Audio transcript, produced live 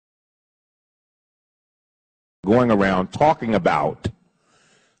going around talking about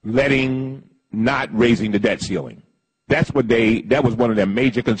not raising the debt ceiling. That was one of their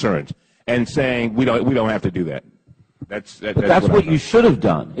major concerns, and saying we don't have to do that. That's what you should have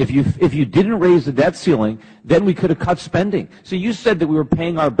done. If you didn't raise the debt ceiling, then we could have cut spending. So you said that we were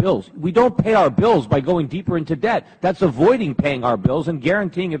paying our bills. We don't pay our bills by going deeper into debt. That's avoiding paying our bills and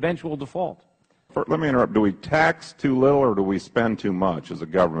guaranteeing eventual default. Let me interrupt. Do we tax too little or do we spend too much as a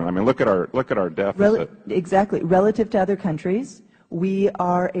government? I mean, look at our deficit. Exactly. Relative to other countries, we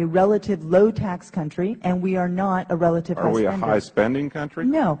are a relative low-tax country, and we are not a relative high spender. Are we a high-spending country?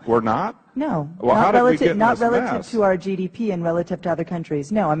 No. We're not? No. Well, not how did we get in not this relative mess? to our GDP and relative to other countries.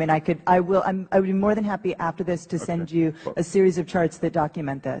 No. I mean, I would be more than happy after this to send you a series of charts that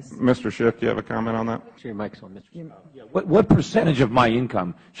document this. Mr. Schiff, do you have a comment on that? Sure, your mic's on, Mr. Schiff. What percentage of my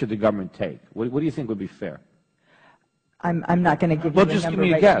income should the government take? What do you think would be fair? I'm not going to give you a just number give me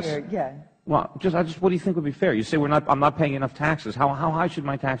a right guess. here. Yeah. Well, what do you think would be fair? You say I'm not paying enough taxes. How high should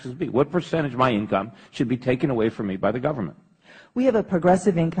my taxes be? What percentage of my income should be taken away from me by the government? We have a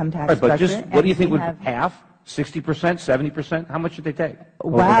progressive income tax Right, but structure. what do you think would half? 60%, 70%? How much should they take?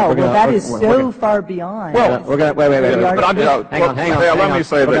 Wow, that is so far beyond. Well, we're going to wait. But I'm just, hang on. Let me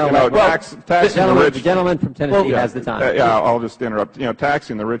say that taxing the rich. The gentleman from Tennessee has the time. Yeah, I'll just interrupt.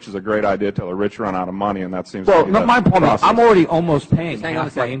 Taxing the rich is a great idea till the rich run out of money, and that seems to well, be no, the my problem is process. I'm already almost paying Hang on a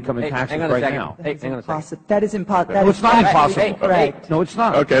half my second. income in taxes hang on a right second. now. Hang on a second. That is impossible. No, it's not impossible. Right. No, it's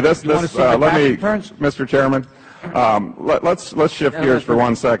not. Okay, You wanna see my tax returns? Mr. Chairman, let's shift gears for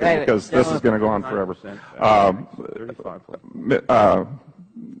 1 second because this is going to go on forever.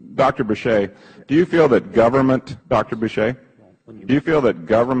 Dr. Boucher, do you feel that government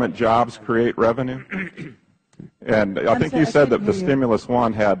jobs create revenue? And I think you said that the stimulus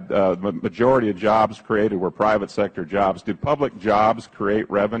one had the majority of jobs created were private sector jobs. Do public jobs create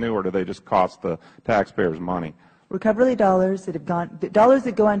revenue, or do they just cost the taxpayers money? Recovery dollars dollars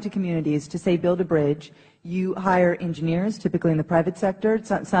that go onto communities to, say, build a bridge. You hire engineers, typically in the private sector,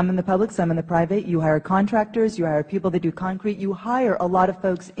 some in the public, some in the private. You hire contractors, you hire people that do concrete. You hire a lot of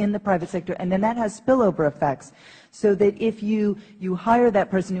folks in the private sector, and then that has spillover effects. So that if you hire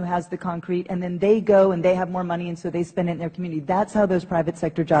that person who has the concrete, and then they go and they have more money, and so they spend it in their community. That's how those private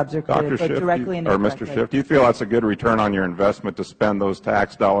sector jobs are created, both directly and indirectly. Mr. Schiff, do you feel that's a good return on your investment to spend those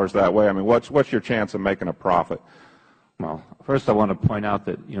tax dollars that way? I mean, what's your chance of making a profit? Well, first I want to point out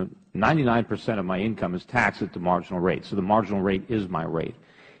that 99% of my income is taxed at the marginal rate. So the marginal rate is my rate.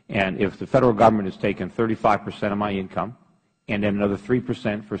 And if the federal government has taken 35% of my income, and then another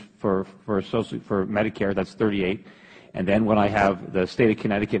 3% for Medicare, that's 38. And then when I have the state of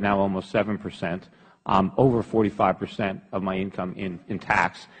Connecticut now almost 7%, over 45% of my income in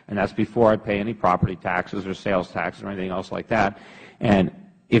tax, and that's before I pay any property taxes or sales taxes or anything else like that. And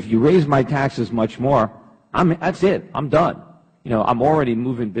if you raise my taxes much more, that's it. I'm done. I'm already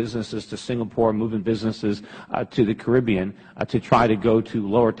moving businesses to Singapore, moving businesses to the Caribbean to try to go to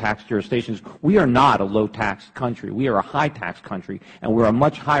lower tax jurisdictions. We are not a low tax country. We are a high tax country, and we're a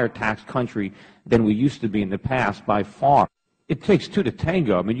much higher tax country than we used to be in the past by far. It takes two to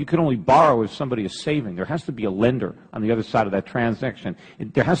tango. I mean, you can only borrow if somebody is saving. There has to be a lender on the other side of that transaction.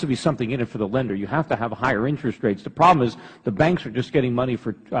 There has to be something in it for the lender. You have to have higher interest rates. The problem is the banks are just getting money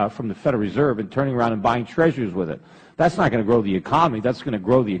from the Federal Reserve and turning around and buying treasuries with it. That's not going to grow the economy. That's going to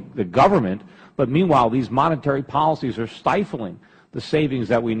grow the government. But meanwhile, these monetary policies are stifling the savings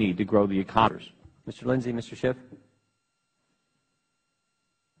that we need to grow the economy. Mr. Lindsay, Mr. Schiff.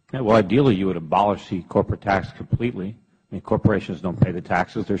 Yeah, well, ideally, you would abolish the corporate tax completely. I mean, corporations don't pay the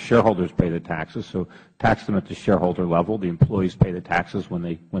taxes. Their shareholders pay the taxes. So tax them at the shareholder level. The employees pay the taxes when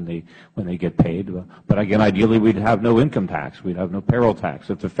they get paid. But again, ideally, we'd have no income tax. We'd have no payroll tax.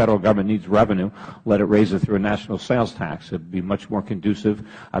 If the federal government needs revenue, let it raise it through a national sales tax. It'd be much more conducive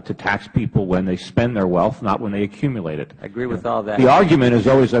to tax people when they spend their wealth, not when they accumulate it. I agree with all that. The argument is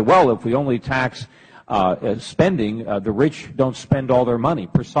always that, well, if we only tax spending, the rich don't spend all their money.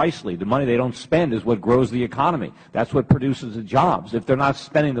 Precisely. The money they don't spend is what grows the economy. That's what produces the jobs. If they're not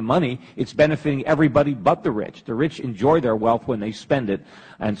spending the money, it's benefiting everybody but the rich. The rich enjoy their wealth when they spend it,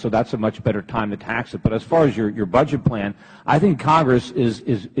 and so that's a much better time to tax it. But as far as your budget plan, I think Congress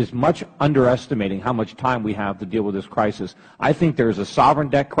is much underestimating how much time we have to deal with this crisis. I think there is a sovereign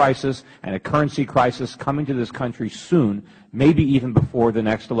debt crisis and a currency crisis coming to this country soon, maybe even before the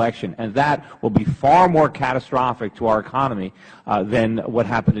next election, and that will be far more catastrophic to our economy than what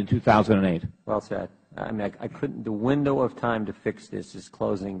happened in 2008. Well said. I mean, I couldn't. The window of time to fix this is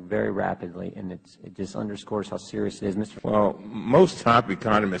closing very rapidly, and it just underscores how serious it is, Mr. Well, most top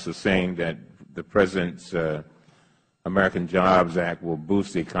economists are saying that the president's American Jobs Act will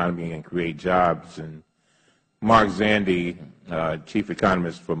boost the economy and create jobs, and Mark Zandi, chief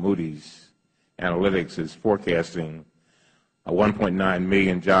economist for Moody's Analytics, is forecasting a 1.9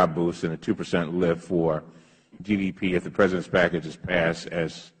 million job boost and a 2% lift for GDP if the president's package is passed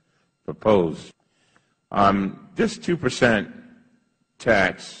as proposed. This 2%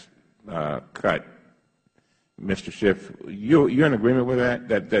 tax cut, Mr. Schiff, you're in agreement with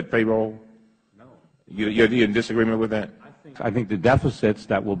that payroll? No. You're in disagreement with that? I think the deficits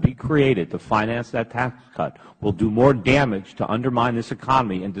that will be created to finance that tax cut will do more damage to undermine this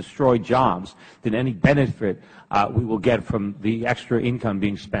economy and destroy jobs than any benefit we will get from the extra income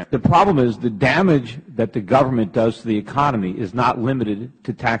being spent. The problem is the damage that the government does to the economy is not limited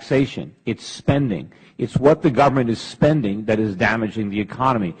to taxation. It's spending. It's what the government is spending that is damaging the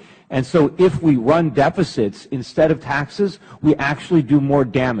economy. And so if we run deficits instead of taxes, we actually do more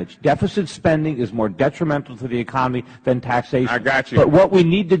damage. Deficit spending is more detrimental to the economy than taxation. I got you. But what we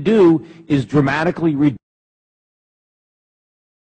need to do is dramatically reduce